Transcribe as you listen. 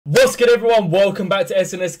What's good everyone, welcome back to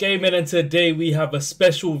SNS Gaming, and today we have a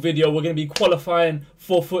special video. We're going to be qualifying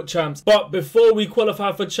for FUT Champs, but before we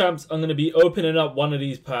qualify for Champs, I'm going to be opening up one of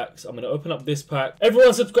these packs. I'm going to open up this pack.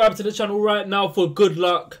 Everyone subscribe to the channel right now for good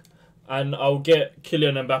luck, and I'll get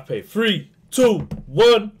Kylian Mbappe. 3, 2,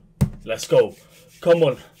 1, let's go. Come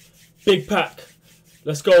on, big pack.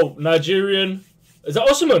 Let's go. Nigerian, is that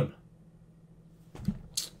Osman?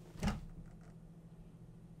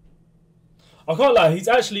 I can't lie, he's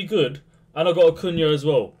actually good. And I got a Cunha as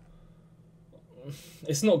well.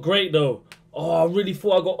 It's not great though. Oh, I really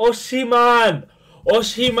thought I got Oshiman.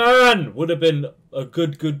 Oshiman would have been a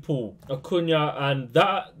good pull. A Cunha, and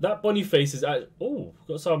that Boniface is at, oh,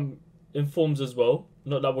 got some informs as well.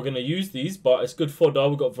 Not that we're going to use these, but it's good fodder.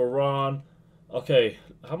 We've got Varane. Okay,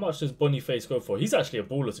 how much does Boniface go for? He's actually a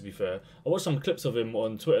baller, to be fair. I watched some clips of him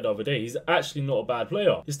on Twitter the other day. He's actually not a bad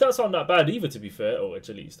player. His stats aren't that bad either, to be fair. Oh,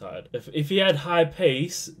 actually, he's tired. If he had high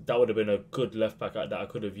pace, that would have been a good left back that I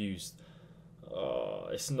could have used.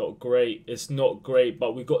 It's not great. It's not great,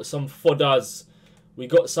 but we got some fodders. We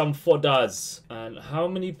got some fodders. And how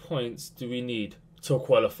many points do we need to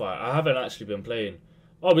qualify? I haven't actually been playing.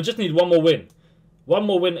 Oh, we just need one more win. One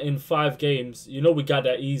more win in 5 games. You know we got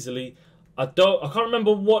that easily. I can't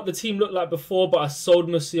remember what the team looked like before, but I sold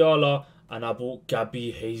Musiala and I bought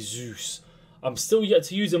Gabi Jesus. I'm still yet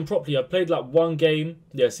to use him properly. I played like 1 game.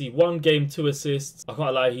 Yeah, see, 1 game, 2 assists. I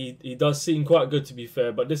can't lie, he does seem quite good, to be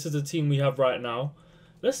fair, but this is the team we have right now.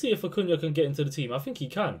 Let's see if Acuna can get into the team. I think he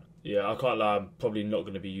can. Yeah, I can't lie, I'm probably not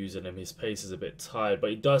going to be using him. His pace is a bit tired, but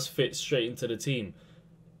he does fit straight into the team.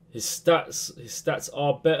 His stats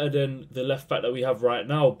are better than the left back that we have right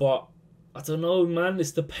now, but I don't know, man.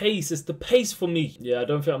 It's the pace. It's the pace for me. Yeah, I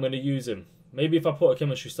don't think I'm going to use him. Maybe if I put a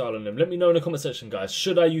chemistry style on him. Let me know in the comment section, guys.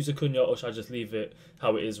 Should I use Acuna or should I just leave it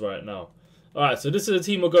how it is right now? Alright, so this is the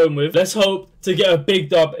team we're going with. Let's hope to get a big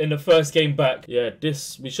dub in the first game back. Yeah,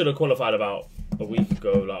 we should have qualified about a week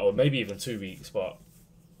ago, like, or maybe even 2 weeks, but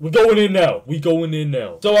we're going in now. We're going in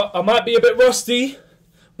now. So I might be a bit rusty,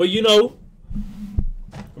 but you know,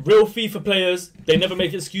 real FIFA players, they never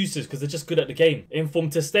make excuses because they're just good at the game. Inform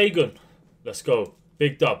ter Stegen. Let's go.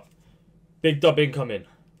 Big dub. Big dub incoming.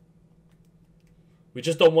 We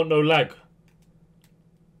just don't want no lag.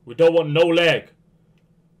 We don't want no lag.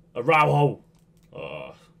 Araujo.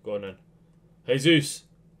 Oh, go on then. Jesus.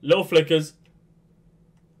 Little flickers.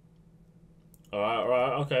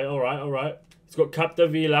 Alright, okay, alright. He's got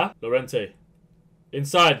Capdevila. Lorente.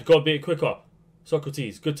 Inside. Got to be quicker.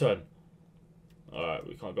 Socrates. Good turn. Alright,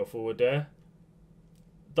 we can't go forward there.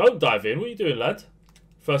 Don't dive in. What are you doing, lad?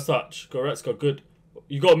 First touch. Goretzka, good.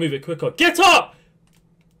 You got to move it quicker. Get up!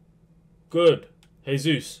 Good.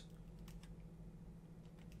 Jesus.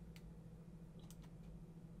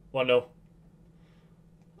 1-0.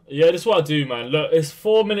 Yeah, this is what I do, man. Look, it's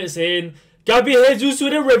 4 minutes in. Gabi Jesus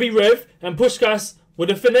with a revy rev and Puskás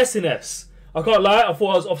with a finesse-iness. I can't lie, I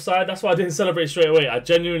thought I was offside. That's why I didn't celebrate straight away. I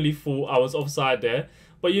genuinely thought I was offside there.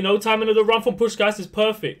 But, you know, timing of the run from Puskás is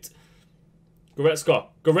perfect. Goretzka.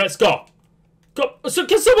 So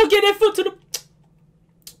can someone get their foot to the...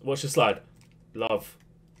 Watch the slide. Love.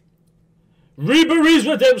 Ribery'S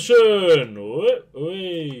redemption.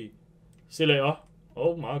 Oi. See you later.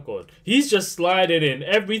 Oh my god. He's just sliding in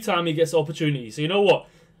every time he gets the opportunity. So you know what?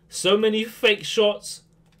 So many fake shots.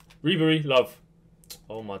 Ribery, love.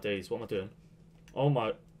 Oh my days. What am I doing? Oh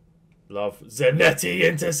my... Love. Zanetti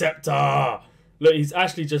interceptor. Look, he's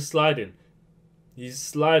actually just sliding. He's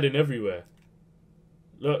sliding everywhere.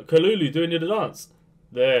 Look, Kalulu doing the dance.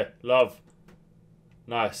 There, love.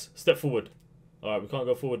 Nice. Step forward. Alright, we can't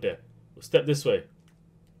go forward there. We'll step this way.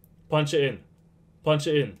 Punch it in. Punch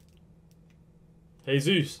it in.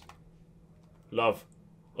 Jesus. Love.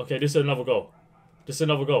 Okay, this is another goal. This is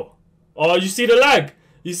another goal. Oh, you see the lag?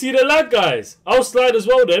 You see the lag, guys? I'll slide as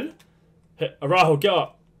well then. Hey, Araujo, get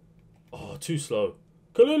up. Oh, too slow.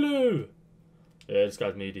 Kalulu. Yeah, this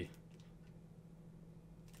guy's meaty.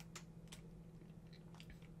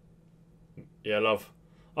 Yeah, love.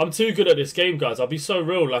 I'm too good at this game, guys. I'll be so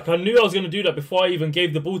real. Like, I knew I was going to do that before I even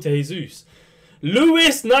gave the ball to Jesus.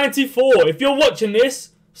 Lewis94. If you're watching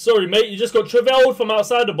this, sorry, mate. You just got travelled from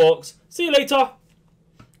outside the box. See you later.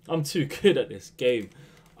 I'm too good at this game.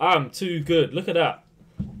 I'm too good. Look at that.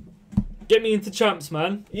 Get me into champs,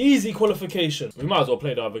 man. Easy qualification. We might as well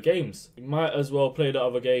play the other games.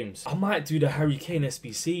 I might do the Harry Kane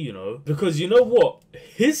SBC, you know. Because you know what?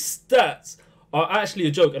 His stats are actually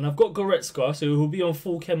a joke. And I've got Goretzka, so he'll be on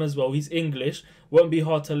full chem as well. He's English. Won't be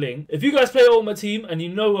hard to link. If you guys play Ultimate Team and you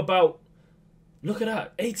know about... Look at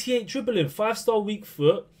that. 88 dribbling. 5-star weak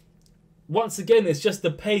foot. Once again, it's just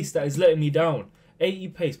the pace that is letting me down. 80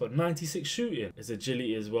 pace, but 96 shooting. His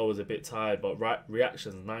agility as well was a bit tired, but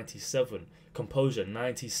reactions 97. Composure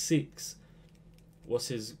 96. What's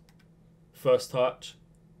his first touch?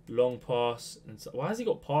 Long pass. Why has he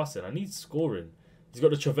got passing? I need scoring. He's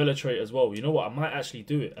got the Travella trait as well. You know what? I might actually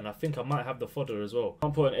do it, and I think I might have the fodder as well.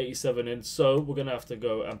 I'm putting 87 in, so we're going to have to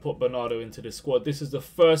go and put Bernardo into this squad. This is the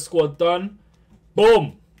first squad done.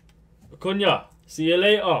 Boom! Acuna, see you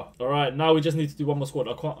later. Alright, now we just need to do one more squad.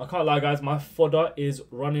 I can't lie, guys. My fodder is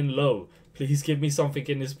running low. Please give me something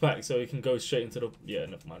in this pack so we can go straight into the... Yeah,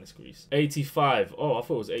 never mind, it's Greece. 85. Oh, I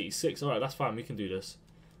thought it was 86. Alright, that's fine. We can do this.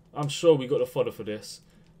 I'm sure we got the fodder for this.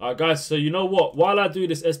 Alright, guys. So, you know what? While I do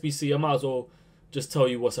this SBC, I might as well just tell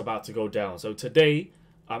you what's about to go down. So, today,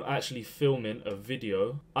 I'm actually filming a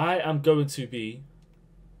video. I am going to be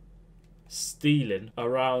stealing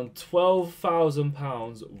around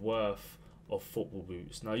 £12,000 worth of football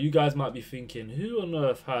boots. Now, you guys might be thinking, who on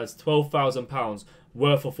earth has £12,000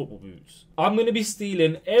 worth of football boots? I'm going to be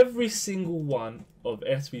stealing every single one of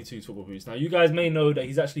SV2's football boots. Now, you guys may know that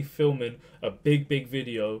he's actually filming a big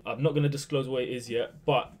video. I'm not going to disclose what it is yet,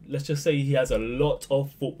 but let's just say he has a lot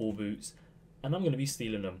of football boots, and I'm going to be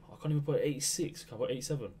stealing them. I can't even put 86. Can I put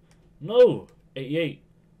 87? No, 88.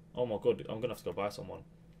 Oh my god, I'm going to have to go buy someone.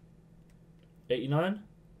 89?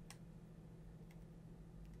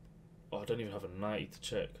 Oh, I don't even have a 90 to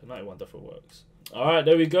check. A 91 definitely works. Alright,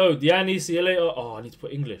 there we go. Diani, see you later. Oh, I need to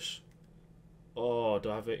put English. Oh, do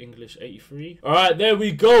I have an English 83? Alright, there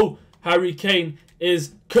we go. Harry Kane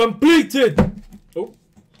is completed. Oh.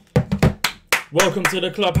 Welcome to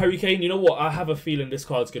the club, Harry Kane. You know what? I have a feeling this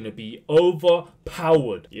card's going to be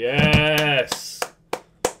overpowered. Yes.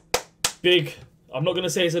 Big. I'm not going to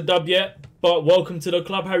say it's a dub yet, but welcome to the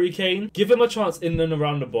club, Harry Kane. Give him a chance in and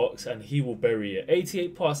around the box, and he will bury it.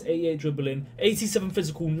 88 pass, 88 dribbling, 87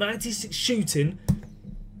 physical, 96 shooting.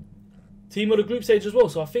 Team of the group stage as well,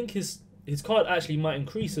 so I think his card actually might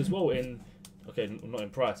increase as well in... Okay, not in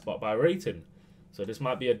price, but by rating. So this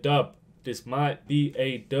might be a dub. This might be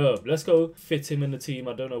a dub. Let's go fit him in the team.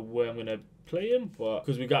 I don't know where I'm going to play him, but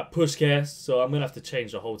because we got Pushkas, so I'm going to have to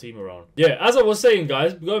change the whole team around. Yeah, as I was saying,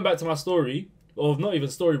 guys, going back to my story... Or not even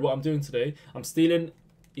story, what I'm doing today. I'm stealing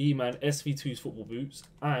E-Man SV2's football boots.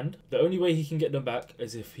 And the only way he can get them back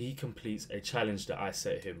is if he completes a challenge that I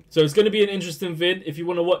set him. So it's going to be an interesting vid. If you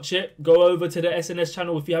want to watch it, go over to the SNS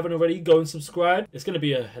channel. If you haven't already, go and subscribe. It's going to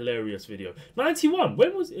be a hilarious video. 91.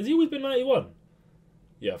 Has he always been 91?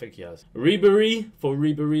 Yeah, I think he has. Ribery for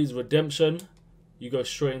Ribery'S redemption. You go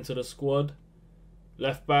straight into the squad.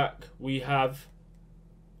 Left back, we have...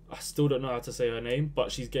 I still don't know how to say her name,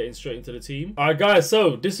 but she's getting straight into the team. Alright, guys,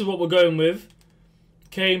 so this is what we're going with.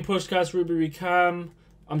 Kane, Pushkas, Ribery, Cam.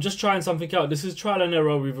 I'm just trying something out. This is trial and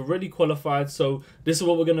error. We've already qualified, so this is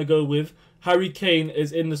what we're going to go with. Harry Kane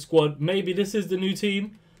is in the squad. Maybe this is the new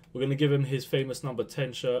team. We're going to give him his famous number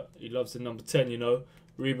 10 shirt. He loves the number 10, you know.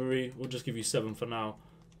 Ribery, we'll just give you 7 for now.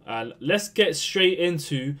 And let's get straight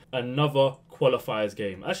into another qualifiers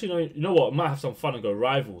game. Actually, no, you know what? I might have some fun and go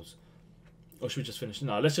rivals. Or should we just finish?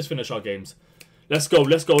 No, let's just finish our games. Let's go,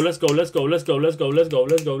 let's go, let's go, let's go, let's go, let's go, let's go,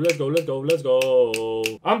 let's go, let's go, let's go, let's go.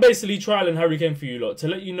 I'm basically trialing Harry Kane for you lot to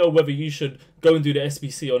let you know whether you should go and do the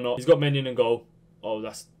SBC or not. He's got Menion and goal. Oh,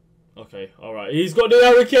 that's... Okay, alright. He's got the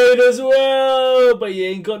Harry Kane as well, but he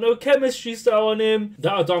ain't got no chemistry style on him.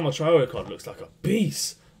 That Adama Traore card looks like a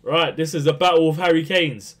beast. Right, this is a battle of Harry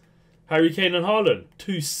Kanes. Harry Kane and Haaland.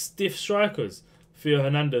 2 stiff strikers. Theo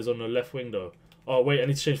Hernandez on the left wing though. Oh, wait, I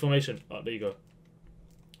need to change formation. Oh, there you go.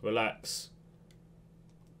 Relax.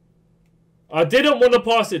 I didn't want to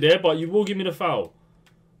pass it there, but you will give me the foul.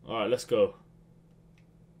 Alright, let's go.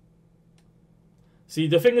 See,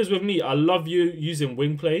 the thing is with me, I love you using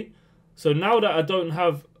wing play. So now that I don't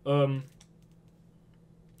have... Alright,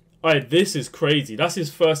 this is crazy. That's his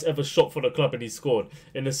first ever shot for the club and he scored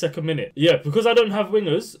in the 2nd minute. Yeah, because I don't have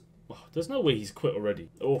wingers... Oh, there's no way he's quit already.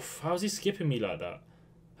 Oof, how's he skipping me like that?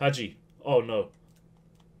 Haji. Oh, no.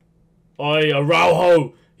 Oi,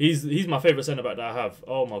 Araujo. He's my favourite centre-back that I have.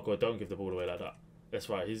 Oh, my God. Don't give the ball away like that. That's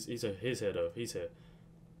right. He's here, though. He's here.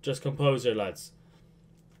 Just composure, lads.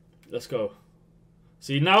 Let's go.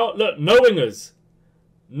 See, now, look. No wingers.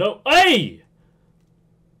 No. Hey!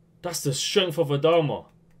 That's the strength of Adama.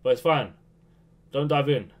 But it's fine. Don't dive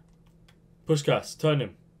in. Pushkas. Turn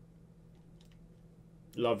him.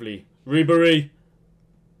 Lovely. Ribery.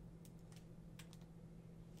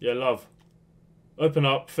 Yeah, love. Open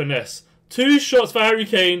up, finesse. 2 shots for Harry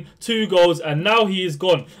Kane, 2 goals, and now he is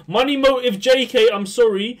gone. Money motive JK, I'm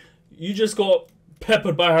sorry. You just got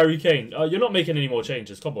peppered by Harry Kane. You're not making any more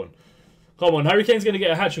changes. Come on. Come on. Harry Kane's going to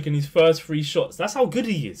get a hat-trick in his first 3 shots. That's how good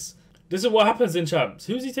he is. This is what happens in champs.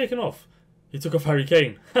 Who's he taking off? He took off Harry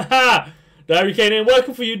Kane. Haha! The Harry Kane ain't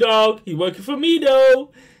working for you, dog. He's working for me,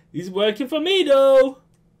 though. He's working for me, though.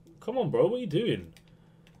 Come on, bro. What are you doing?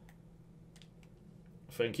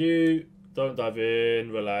 Thank you. Don't dive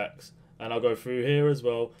in. Relax. And I'll go through here as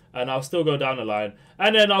well. And I'll still go down the line.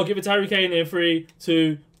 And then I'll give it to Harry Kane in 3,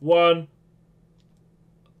 2, 1.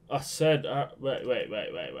 I said... wait.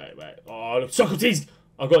 Oh, Socrates!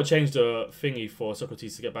 I've got to change the thingy for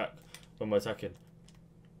Socrates to get back when we're attacking.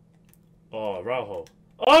 Oh, Rauho.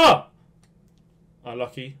 Oh!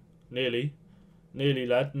 Unlucky. Nearly. Nearly,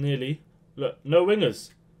 lad. Nearly. Look, no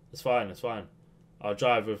wingers. It's fine, it's fine. I'll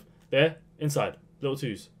drive with... There. Inside. Little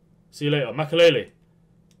twos. See you later. Makalele.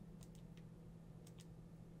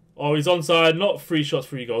 Oh, he's onside. Not 3 shots,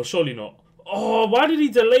 3 goals. Surely not. Oh, why did he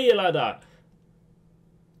delay it like that?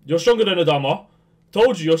 You're stronger than Adama.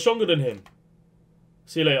 Told you, you're stronger than him.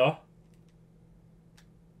 See you later.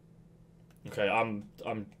 Okay, I'm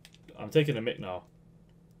taking a mick now.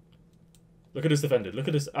 Look at this defending. Look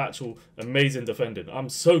at this actual amazing defending. I'm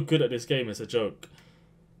so good at this game, it's a joke.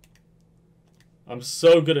 I'm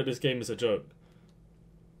so good at this game, it's a joke.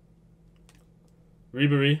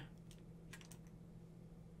 Ribery.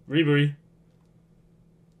 Ribery.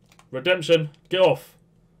 Redemption. Get off.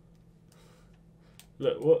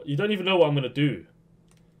 Look, what? You don't even know what I'm going to do.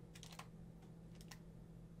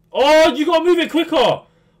 Oh, you got to move it quicker.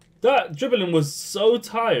 That dribbling was so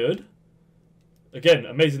tired. Again,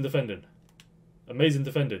 amazing defending. Amazing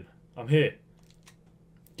defending. I'm here.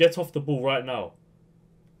 Get off the ball right now.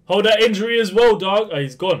 Hold that injury as well, dog. Oh,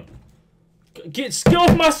 he's gone. Get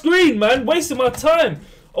off my screen, man. Wasting my time.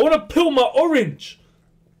 I want to peel my orange.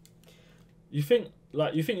 You think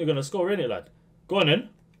you're going to score, innit, lad? Go on, then.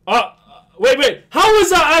 Wait. How has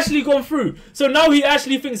that actually gone through? So now he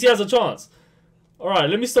actually thinks he has a chance. Alright,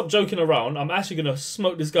 let me stop joking around. I'm actually going to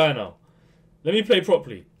smoke this guy now. Let me play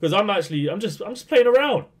properly. Because I'm just playing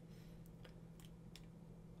around.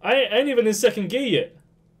 I ain't even in second gear yet.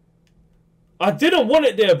 I didn't want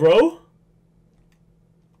it there, bro.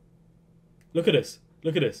 Look at this.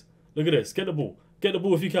 Look at this. Look at this. Get the ball. Get the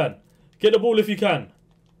ball if you can. Get the ball if you can.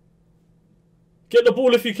 Get the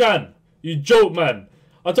ball if you can. You joke, man.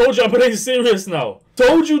 I told you I'm playing serious now.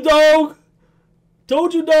 Told you, dog.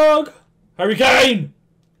 Told you, dog. Harry Kane.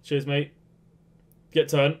 Cheers, mate. Get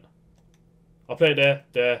turned. I'll play it there.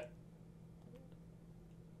 There.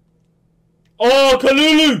 Oh,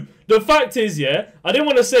 Kalulu. The fact is, yeah, I didn't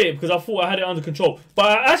want to say it because I thought I had it under control. But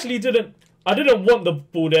I actually didn't. I didn't want the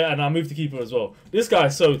ball there and I moved the keeper as well. This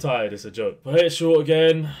guy's so tired, it's a joke. But hit it short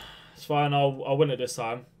again. It's fine, I'll win it this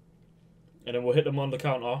time. And then we'll hit them on the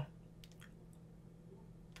counter.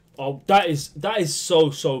 Oh, that is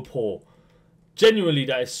so poor. Genuinely,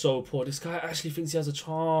 that is so poor. This guy actually thinks he has a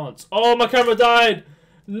chance. Oh, my camera died.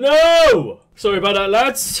 No! Sorry about that,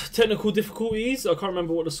 lads. Technical difficulties. I can't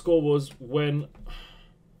remember what the score was when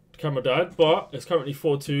the camera died, but it's currently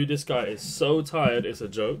 4-2. This guy is so tired, it's a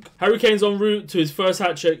joke. Harry Kane's en route to his first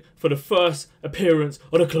hat-trick for the first appearance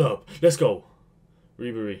of the club. Let's go.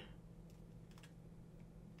 Ribery.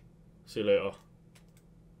 See you later.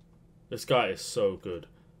 This guy is so good.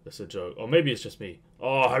 It's a joke. Or maybe it's just me.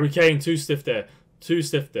 Oh, Harry Kane, too stiff there. Too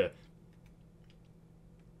stiff there.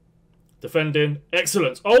 Defending.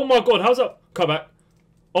 Excellent. Oh my god, how's that? Come back.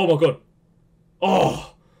 Oh my god.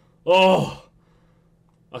 Oh. Oh.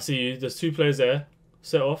 I see you. There's 2 players there.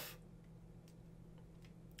 Set off.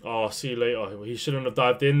 Oh, see you later. He shouldn't have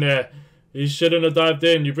dived in there. He shouldn't have dived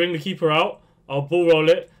in. You bring the keeper out. I'll ball roll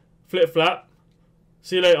it. Flip flap.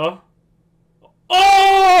 See you later.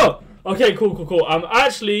 Oh! Okay, cool. I'm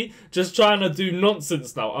actually just trying to do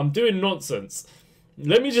nonsense now. I'm doing nonsense.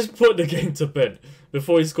 Let me just put the game to bed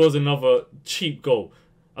before he scores another cheap goal.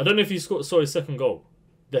 I don't know if you saw his second goal.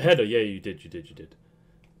 The header, yeah, you did.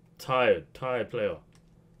 Tired player.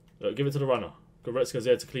 Give it to the runner. Goretzka's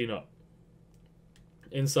there to clean up.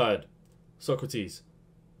 Inside. Socrates.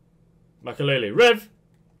 Makalele. Rev!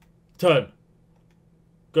 Turn.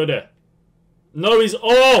 Go there. No, he's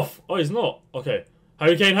off! Oh, he's not. Okay.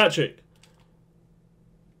 Harry Kane hat-trick.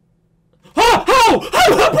 How?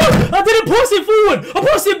 I didn't pass it forward! I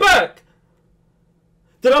passed it back!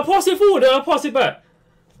 Did I pass it forward? Did I pass it back?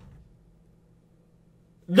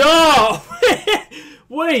 No!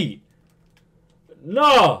 Wait!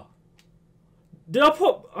 No! Did I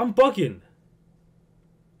put... I'm bugging.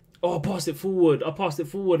 Oh, I passed it forward.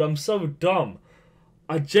 I'm so dumb.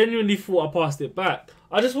 I genuinely thought I passed it back.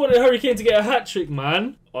 I just wanted Harry Kane to get a hat-trick,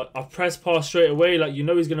 man. I pressed past straight away. Like, you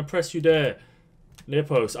know he's going to press you there. Near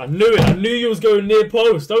post. I knew it. I knew you was going near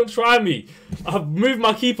post. Don't try me. I've moved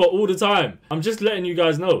my keeper all the time. I'm just letting you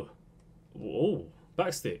guys know. Oh,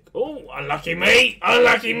 backstick. Oh, unlucky mate.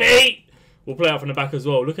 Unlucky mate. We'll play out from the back as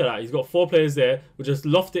well. Look at that. He's got 4 players there. We'll just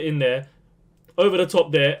loft it in there. Over the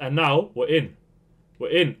top there. And now we're in. We're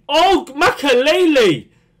in. Oh, Makalele!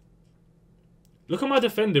 Look at my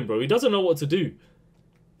defending, bro. He doesn't know what to do.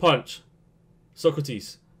 Punch.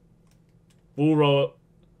 Socrates. Ball roll.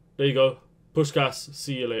 There you go. Push gas.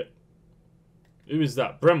 See you later. Who is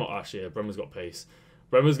that? Bremer. Actually, yeah, Bremer's got pace.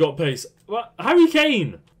 Bremer's got pace. What? Harry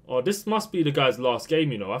Kane! Oh, this must be the guy's last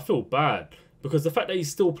game, you know. I feel bad. Because the fact that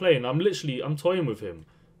he's still playing, I'm toying with him.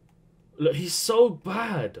 Look, he's so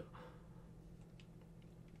bad.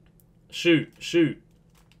 Shoot, shoot.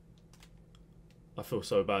 I feel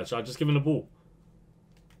so bad. Should I just give him the ball?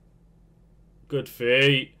 Good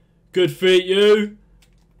feet. Good feet, you.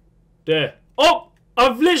 There. Oh!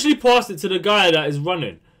 I've literally passed it to the guy that is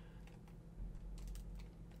running.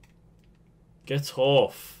 Get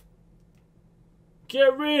off.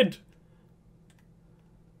 Get rid.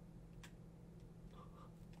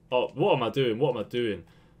 Oh, what am I doing? What am I doing?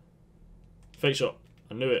 Fake shot.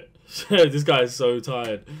 I knew it. This guy is so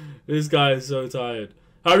tired. This guy is so tired.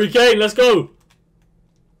 Harry Kane, let's go.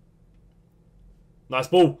 Nice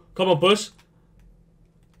ball. Come on, push.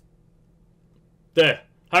 There.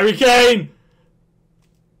 Harry Kane.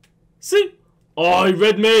 See? Oh, he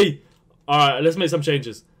read me. Alright, let's make some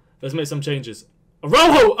changes. Let's make some changes.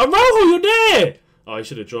 Araujo! Araujo, you're there! Oh, he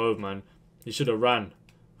should have drove, man. He should have ran.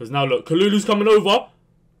 Because now, look, Kalulu's coming over.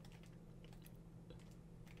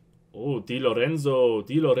 Oh, Di Lorenzo.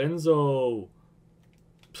 Di Lorenzo.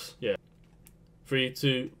 Psst, yeah. 3,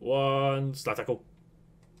 2, 1. Start tackle.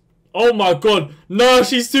 Oh, my God. No,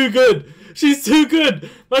 she's too good. She's too good.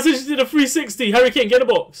 Man said she did a 360. Harry Kane, get the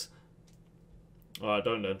box. Alright,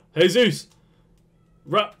 don't then. Jesus.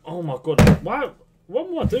 Oh, my God. Why? What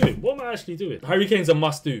am I doing? What am I actually doing? Harry Kane's a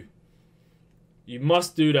must-do. You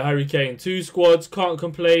must do the Harry Kane. 2 squads, can't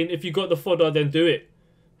complain. If you got the fodder, then do it.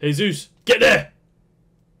 Jesus, get there!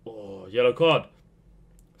 Oh, yellow card.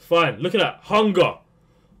 Fine, look at that. Hunger.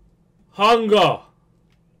 Hunger.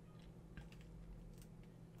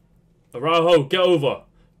 Araujo, get over.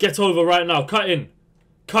 Get over right now. Cut in.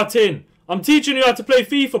 Cut in. I'm teaching you how to play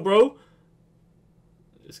FIFA, bro.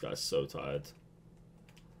 This guy's so tired.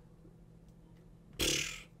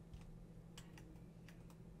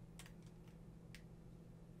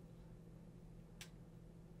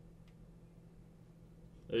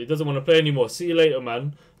 He doesn't want to play anymore. See you later,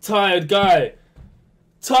 man. Tired guy.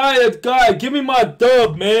 Tired guy. Give me my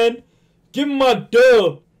dub, man. Give me my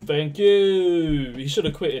dub. Thank you. He should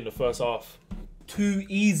have quit in the first half. Too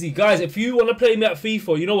easy. Guys, if you want to play me at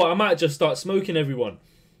FIFA, you know what? I might just start smoking everyone.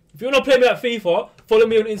 If you want to play me at FIFA, follow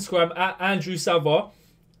me on Instagram at Andrew Sava.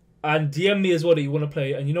 And DM me as well that you want to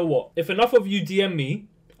play. And you know what? If enough of you DM me,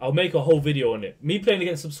 I'll make a whole video on it. Me playing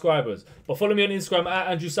against subscribers. But follow me on Instagram at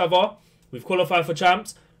Andrew Sava. We've qualified for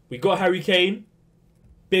champs. We got Harry Kane.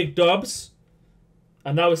 Big dubs.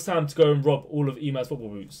 And now it's time to go and rob all of Eman's football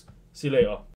boots. See you later.